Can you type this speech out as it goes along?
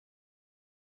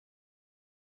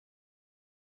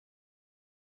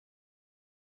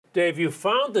Dave, you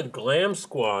founded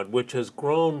Glamsquad, which has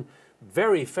grown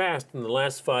very fast in the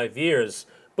last 5 years,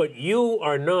 but you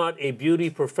are not a beauty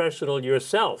professional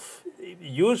yourself.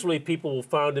 Usually people will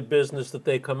found a business that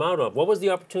they come out of. What was the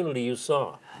opportunity you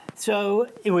saw? So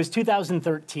it was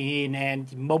 2013,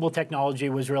 and mobile technology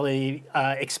was really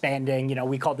expanding. You know,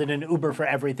 we called it an Uber for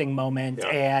everything moment,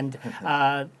 Yeah.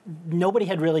 and nobody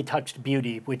had really touched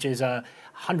beauty, which is a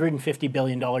 $150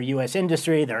 billion U.S.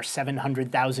 industry. There are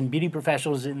 700,000 beauty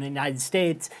professionals in the United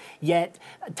States, yet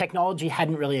technology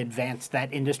hadn't really advanced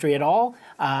that industry at all.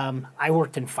 I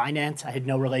worked in finance. I had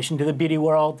no relation to the beauty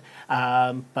world,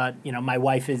 but you know, my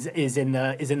wife is in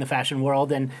the fashion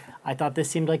world, and I thought this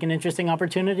seemed like an interesting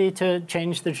opportunity to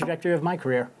change the trajectory of my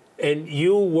career. And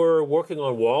you were working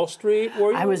on Wall Street,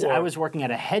 were you? I was working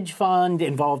at a hedge fund,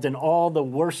 involved in all the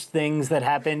worst things that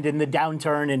happened in the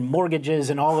downturn and mortgages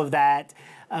and all of that.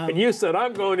 And you said,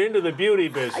 I'm going into the beauty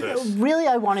business. Really,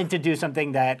 I wanted to do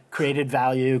something that created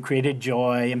value, created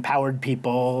joy, empowered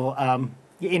people.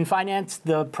 In finance,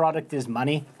 the product is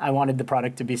money. I wanted the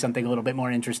product to be something a little bit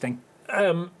more interesting.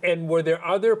 And were there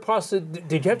other possibilities?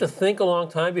 Did you have to think a long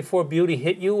time before beauty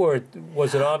hit you, or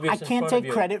was it obvious in front of you? I can't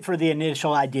take credit for the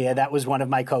initial idea. That was one of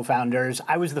my co-founders.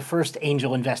 I was the first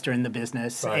angel investor in the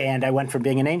business, right. And I went from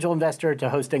being an angel investor to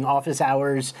hosting office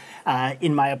hours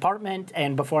in my apartment.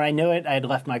 And before I knew it, I had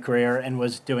left my career and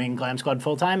was doing Glamsquad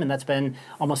full-time, and that's been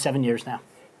almost 7 years now.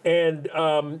 And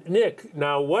Nick,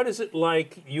 now what is it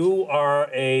like? You are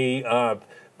a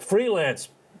freelance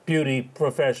beauty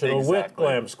professional with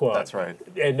Glamsquad. That's right.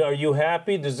 And are you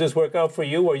happy? Does this work out for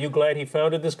you? Are you glad he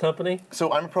founded this company?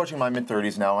 So I'm approaching my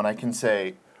mid-30s now, and I can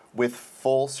say with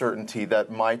full certainty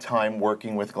that my time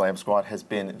working with Glamsquad has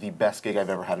been the best gig I've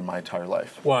ever had in my entire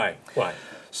life. Why? Why?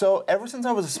 So ever since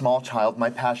I was a small child, my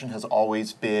passion has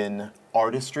always been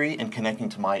artistry and connecting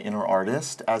to my inner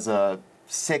artist. As a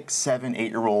 6, 7,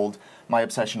 8-year-old, my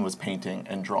obsession was painting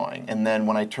and drawing. And then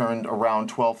when I turned around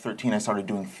 12, 13, I started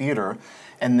doing theater.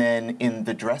 And then in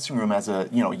the dressing room as a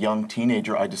young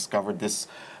teenager, I discovered this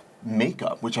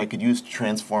makeup, which I could use to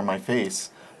transform my face.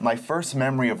 My first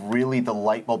memory of really the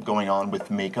light bulb going on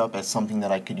with makeup as something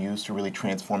that I could use to really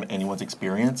transform anyone's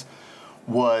experience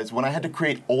was when I had to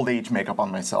create old age makeup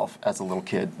on myself as a little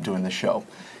kid doing the show.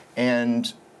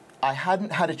 And I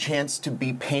hadn't had a chance to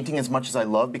be painting as much as I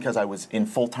love because I was in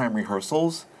full-time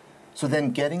rehearsals. So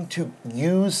then getting to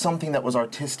use something that was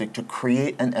artistic to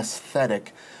create an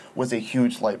aesthetic was a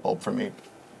huge light bulb for me.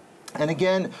 And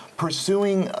again,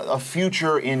 pursuing a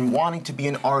future in wanting to be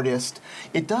an artist,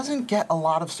 it doesn't get a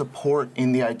lot of support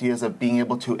in the ideas of being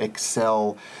able to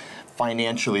excel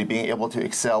financially, being able to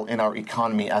excel in our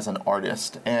economy as an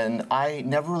artist. And I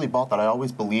never really bought that. I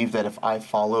always believed that if I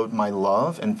followed my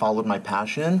love and followed my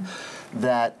passion,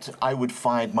 that I would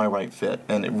find my right fit.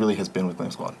 And it really has been with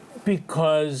Glamsquad.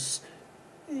 Because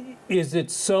is it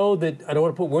so that, I don't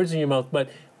want to put words in your mouth, but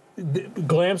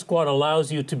Glamsquad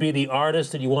allows you to be the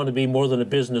artist that you want to be more than a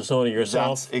business owner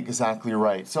yourself? That's exactly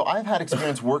right. So I've had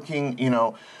experience working,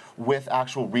 with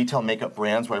actual retail makeup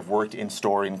brands where I've worked in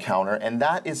store and counter, and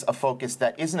that is a focus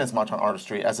that isn't as much on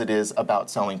artistry as it is about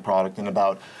selling product and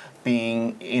about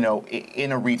being,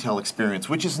 in a retail experience,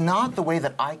 which is not the way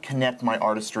that I connect my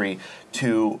artistry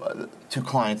to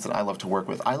clients that I love to work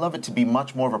with. I love it to be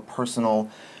much more of a personal,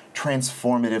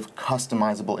 transformative,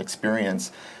 customizable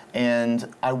experience.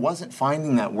 And I wasn't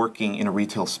finding that working in a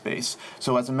retail space.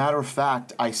 So as a matter of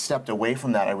fact, I stepped away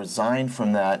from that. I resigned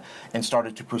from that and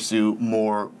started to pursue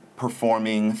more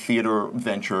performing theater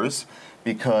ventures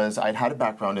because I'd had a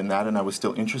background in that and I was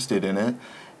still interested in it.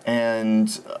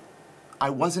 And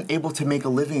I wasn't able to make a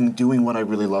living doing what I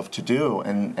really love to do.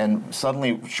 And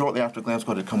suddenly, shortly after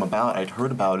Glamsquad had come about, I'd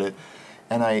heard about it,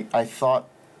 and I thought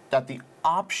that the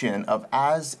option of,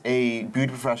 as a beauty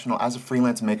professional, as a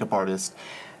freelance makeup artist,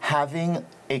 having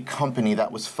a company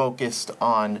that was focused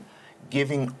on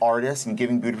giving artists and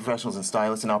giving beauty professionals and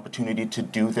stylists an opportunity to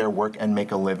do their work and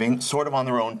make a living, sort of on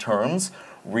their own terms,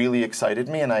 really excited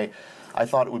me. And I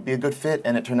thought it would be a good fit,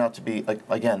 and it turned out to be,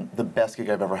 again, the best gig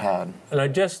I've ever had. And I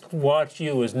just watched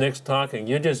you as Nick's talking.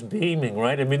 You're just beaming,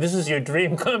 right? I mean, this is your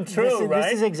dream come true, right?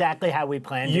 This is exactly how we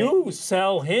planned it. You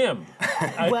sell him.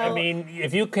 I mean,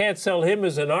 if you can't sell him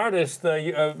as an artist,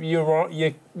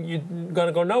 you're going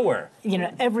to go nowhere.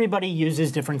 Everybody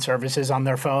uses different services on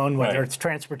their phone, whether it's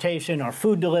transportation or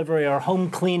food delivery or home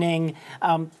cleaning.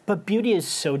 But beauty is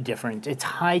so different. It's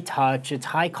high touch. It's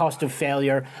high cost of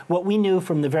failure. What we knew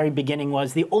from the very beginning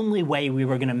was the only way we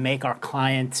were going to make our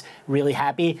clients really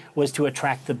happy was to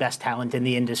attract the best talent in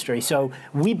the industry. So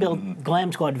we built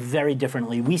Glamsquad very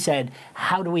differently. We said,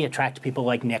 how do we attract people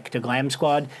like Nick to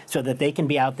Glamsquad so that they can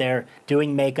be out there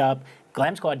doing makeup,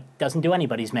 Glamsquad doesn't do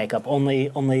anybody's makeup. Only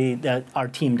our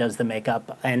team does the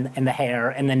makeup and the hair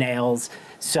and the nails.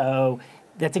 So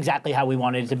that's exactly how we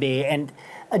wanted it to be. And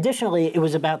additionally, it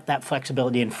was about that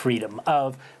flexibility and freedom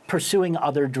of pursuing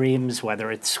other dreams,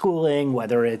 whether it's schooling,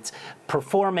 whether it's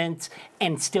performance,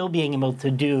 and still being able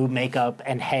to do makeup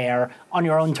and hair on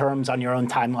your own terms, on your own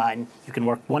timeline. You can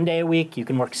work 1 day a week, you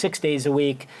can work 6 days a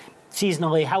week,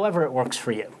 seasonally, however it works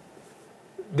for you.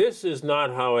 This is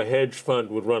not how a hedge fund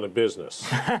would run a business.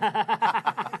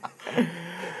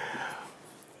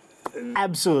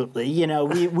 Absolutely. You know,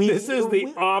 this is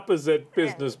the opposite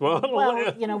business model.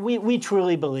 Well, you know, we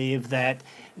truly believe that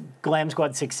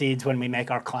Glamsquad succeeds when we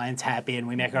make our clients happy, and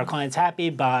we make our clients happy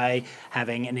by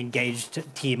having an engaged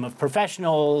team of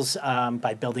professionals,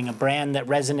 by building a brand that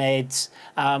resonates.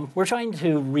 We're trying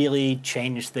to really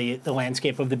change the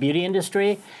landscape of the beauty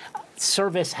industry.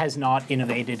 Service has not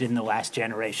innovated in the last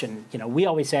generation. You know, we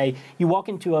always say, you walk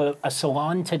into a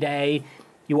salon today,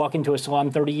 you walk into a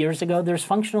salon 30 years ago, there's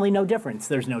functionally no difference.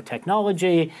 There's no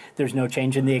technology, there's no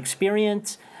change in the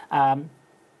experience.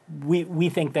 We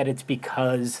think that it's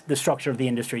because the structure of the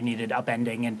industry needed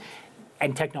upending,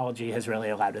 and technology has really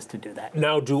allowed us to do that.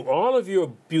 Now, do all of your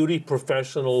beauty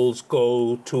professionals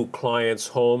go to clients'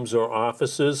 homes or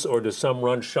offices, or do some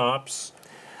run shops?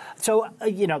 So,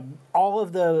 you know, all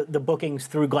of the bookings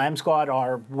through Glamsquad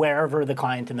are wherever the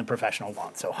client and the professional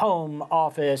want. So home,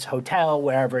 office, hotel,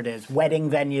 wherever it is, wedding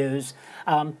venues.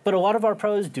 But a lot of our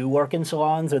pros do work in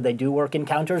salons, or they do work in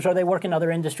counters, or they work in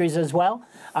other industries as well.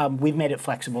 We've made it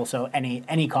flexible, so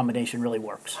any combination really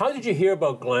works. How did you hear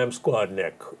about Glamsquad,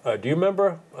 Nick? Do you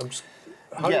remember?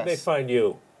 How did they find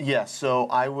you? Yes, so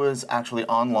I was actually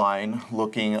online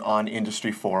looking on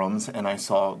industry forums, and I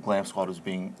saw Glamsquad was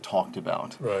being talked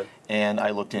about. Right. And I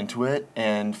looked into it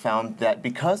and found that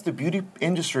because the beauty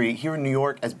industry here in New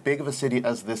York, as big of a city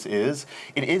as this is,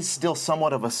 it is still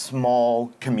somewhat of a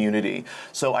small community.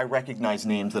 So I recognized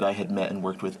names that I had met and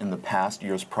worked with in the past,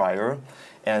 years prior,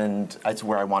 and that's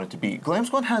where I wanted to be.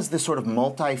 Glamsquad has this sort of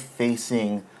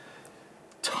multi-facing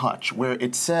touch where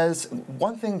it says,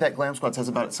 one thing that Glamsquad says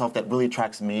about itself that really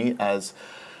attracts me as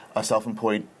a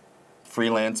self-employed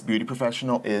freelance beauty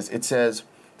professional is it says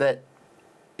that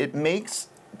it makes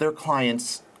their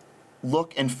clients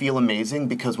look and feel amazing,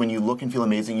 because when you look and feel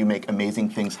amazing, you make amazing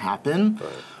things happen. Right.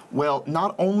 Well,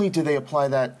 not only do they apply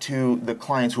that to the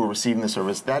clients who are receiving the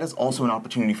service, that is also an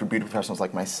opportunity for beauty professionals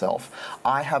like myself.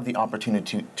 I have the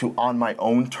opportunity to on my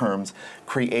own terms,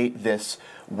 create this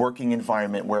working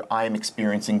environment where I'm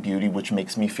experiencing beauty, which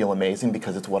makes me feel amazing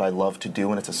because it's what I love to do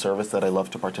and it's a service that I love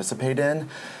to participate in,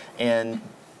 and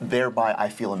thereby I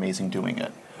feel amazing doing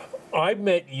it. I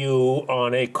met you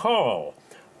on a call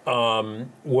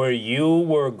where you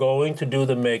were going to do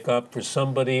the makeup for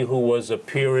somebody who was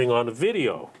appearing on a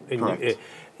video. Correct.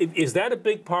 Is that a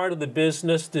big part of the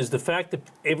business? Does the fact that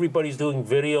everybody's doing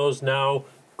videos now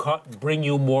bring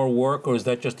you more work, or is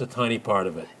that just a tiny part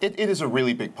of it? It is a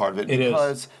really big part of it,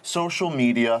 because social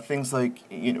media, things like,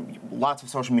 you know, lots of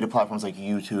social media platforms like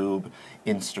YouTube,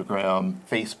 Instagram,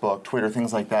 Facebook, Twitter,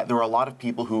 things like that, there are a lot of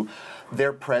people who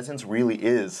their presence really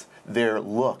is their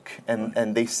look,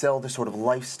 and they sell this sort of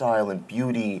lifestyle and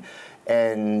beauty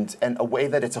and a way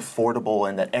that it's affordable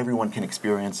and that everyone can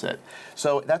experience it.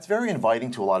 So that's very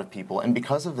inviting to a lot of people, and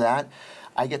because of that,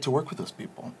 I get to work with those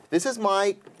people. This is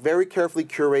my very carefully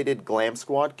curated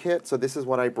Glamsquad kit. So this is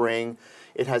what I bring.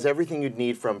 It has everything you'd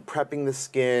need, from prepping the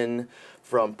skin,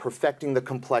 from perfecting the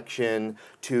complexion,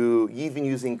 to even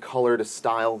using color to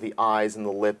style the eyes and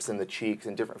the lips and the cheeks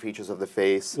and different features of the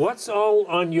face. What's all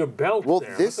on your belt there?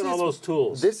 Look at all those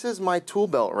tools. This is my tool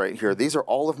belt right here. These are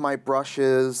all of my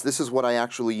brushes. This is what I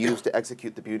actually use to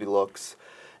execute the beauty looks.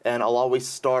 And I'll always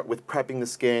start with prepping the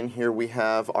skin. Here we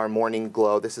have our Morning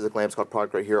Glow. This is a Glamsquad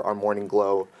product right here, our Morning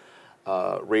Glow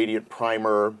Radiant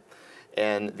Primer.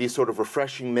 And these sort of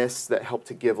refreshing mists that help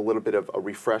to give a little bit of a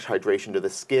refresh hydration to the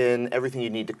skin. Everything you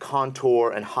need to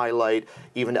contour and highlight,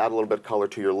 even to add a little bit of color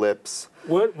to your lips.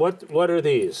 What are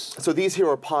these? So these here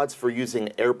are pods for using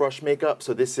airbrush makeup.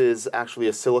 So this is actually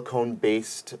a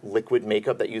silicone-based liquid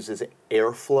makeup that uses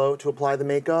airflow to apply the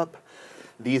makeup.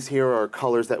 These here are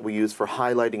colors that we use for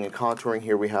highlighting and contouring.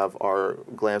 Here we have our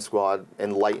Glamsquad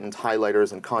Enlightened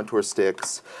highlighters and contour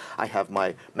sticks. I have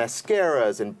my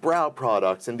mascaras and brow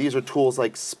products, and these are tools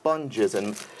like sponges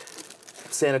and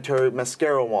sanitary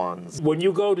mascara wands. When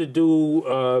you go to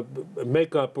do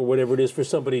makeup or whatever it is for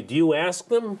somebody, do you ask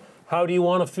them how do you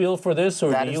want to feel for this,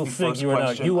 or That do is you the first figure it out?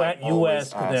 question You I always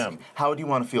ask ask. them. How do you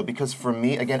want to feel? Because for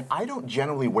me, again, I don't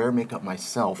generally wear makeup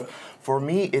myself. For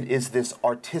me, it is this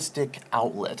artistic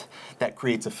outlet that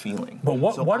creates a feeling. But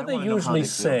what So do I they wanna know how usually they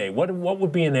feel. say? What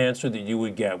would be an answer that you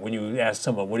would get when you ask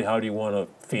someone, how do you want to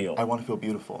feel? I want to feel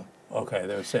beautiful. Okay,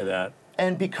 they would say that.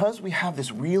 And because we have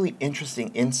this really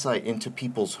interesting insight into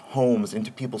people's homes,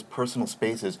 into people's personal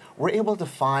spaces, we're able to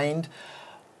find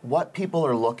what people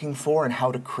are looking for and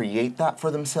how to create that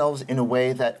for themselves in a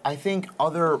way that I think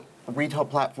other retail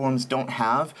platforms don't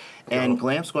have. And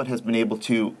Glamsquad has been able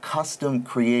to custom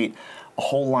create a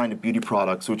whole line of beauty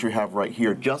products, which we have right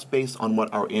here, just based on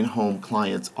what our in-home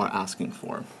clients are asking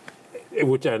for.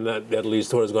 Which, and that leads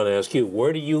to what I was going to ask you.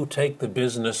 Where do you take the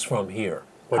business from here?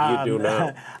 What do you do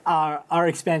now? Our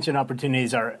expansion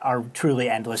opportunities are truly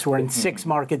endless. We're in 6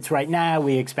 markets right now.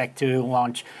 We expect to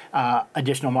launch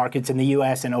additional markets in the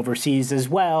U.S. and overseas as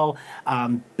well.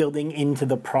 Building into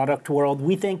the product world,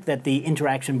 we think that the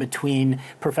interaction between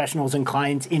professionals and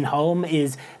clients in home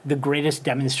is the greatest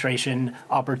demonstration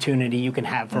opportunity you can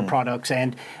have for products.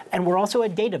 And we're also a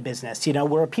data business. You know,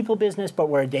 we're a people business, but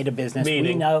we're a data business.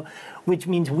 Meaning? Which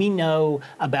means we know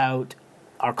about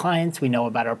our clients, we know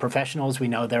about our professionals, we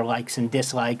know their likes and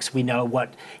dislikes, we know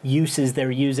what uses they're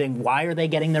using, why are they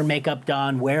getting their makeup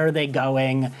done, where are they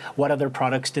going, what other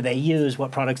products do they use,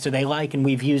 what products do they like, and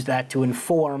we've used that to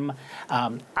inform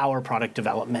our product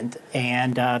development,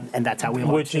 and that's how we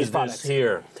launch these products. Which is this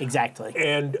here. Exactly.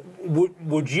 And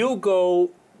would you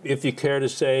go, if you care to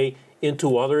say,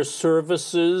 into other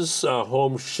services,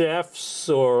 home chefs,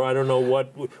 or I don't know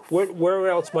what, where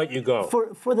else might you go?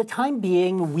 For the time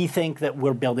being, we think that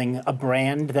we're building a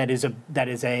brand that is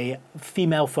a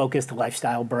female-focused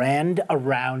lifestyle brand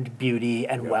around beauty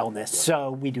and wellness.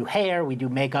 So we do hair, we do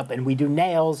makeup, and we do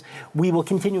nails. We will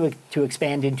continue to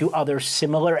expand into other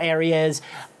similar areas.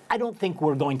 I don't think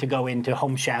we're going to go into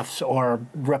home chefs or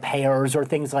repairs or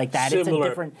things like that. Similar, it's a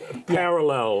different,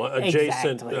 parallel,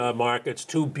 adjacent Exactly. Markets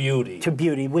to beauty. to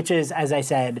beauty, which is, as I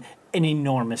said, an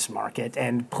enormous market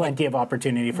and plenty of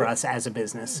opportunity for us as a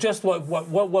business. Just what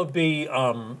would be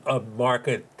a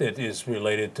market that is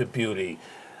related to beauty?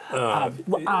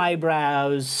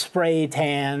 Eyebrows, spray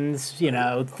tans, you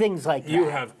know, things like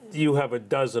that. You have a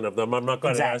dozen of them. I'm not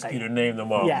going to ask Exactly. you to name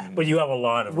them all, Yeah. but you have a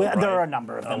lot of them, right? There are a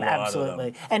number of them, lot of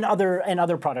absolutely, them. and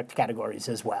other product categories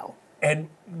as well. And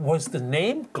was the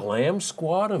name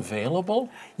Glamsquad available?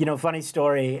 You know, funny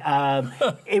story.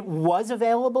 It was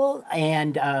available,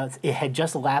 and it had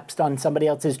just lapsed on somebody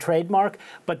else's trademark,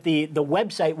 but the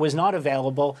website was not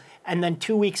available. And then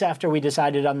 2 weeks after we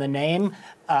decided on the name,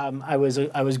 I was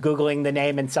Googling the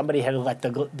name, and somebody had let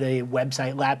the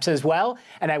website lapse as well.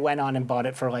 And I went on and bought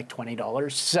it for like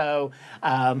 $20. So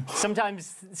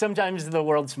sometimes the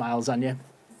world smiles on you.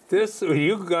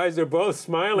 You guys are both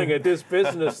smiling at this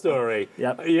business story.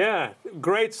 Yep. Yeah,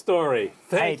 great story.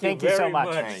 Thank you thank you so very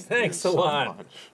much. Thanks a lot.